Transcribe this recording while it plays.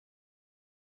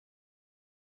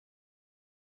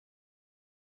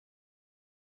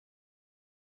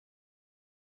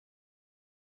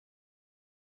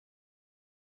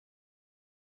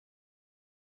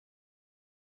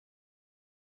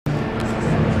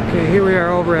Okay, here we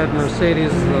are over at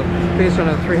Mercedes, based on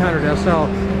a 300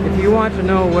 SL. If you want to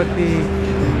know what the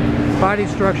body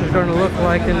structure is going to look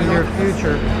like in the near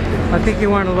future, I think you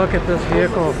want to look at this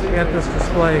vehicle, at this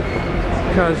display,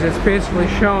 because it's basically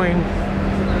showing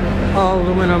all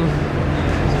aluminum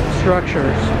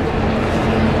structures.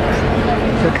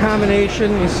 It's a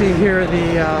combination. You see here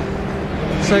the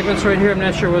segments right here. I'm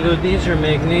not sure whether these are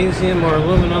magnesium or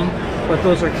aluminum, but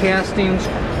those are castings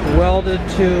welded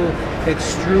to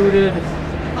extruded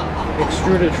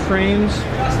frame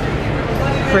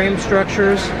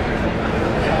structures.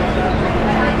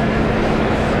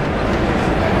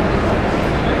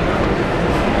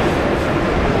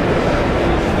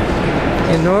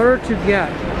 In order to get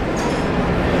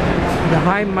the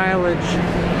high mileage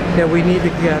that we need to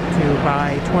get to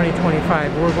by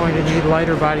 2025, we're going to need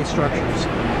lighter body structures.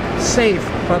 Safe,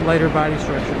 but lighter body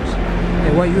structures.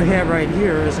 And what you have right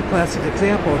here is a classic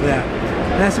example of that.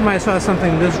 Last time I saw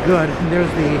something this good,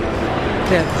 there's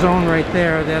that zone right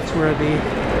there. That's where the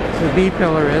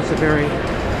B-pillar is, a very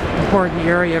important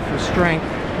area for strength,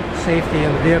 safety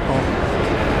in the vehicle.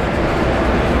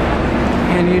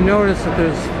 And you notice that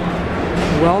there's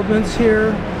weldments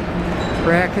here,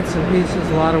 brackets and pieces,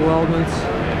 a lot of weldments,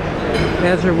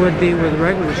 as there would be with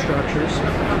regular structures,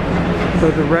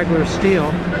 with the regular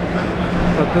steel,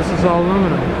 but this is all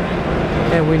aluminum.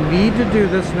 And we need to do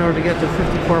this in order to get to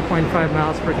 54.5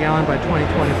 miles per gallon by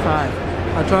 2025.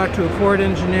 I talked to a Ford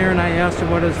engineer and I asked him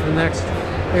what is the next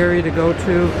area to go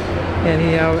to, and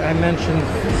I mentioned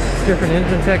different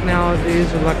engine technologies,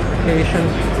 electrification,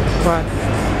 but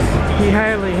he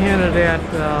highly hinted at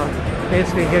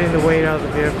basically getting the weight out of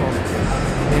the vehicle,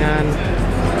 and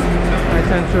I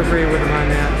tend to agree with him on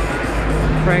that.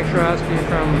 Frank Sherosky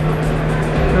from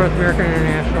North American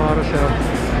International Auto Show.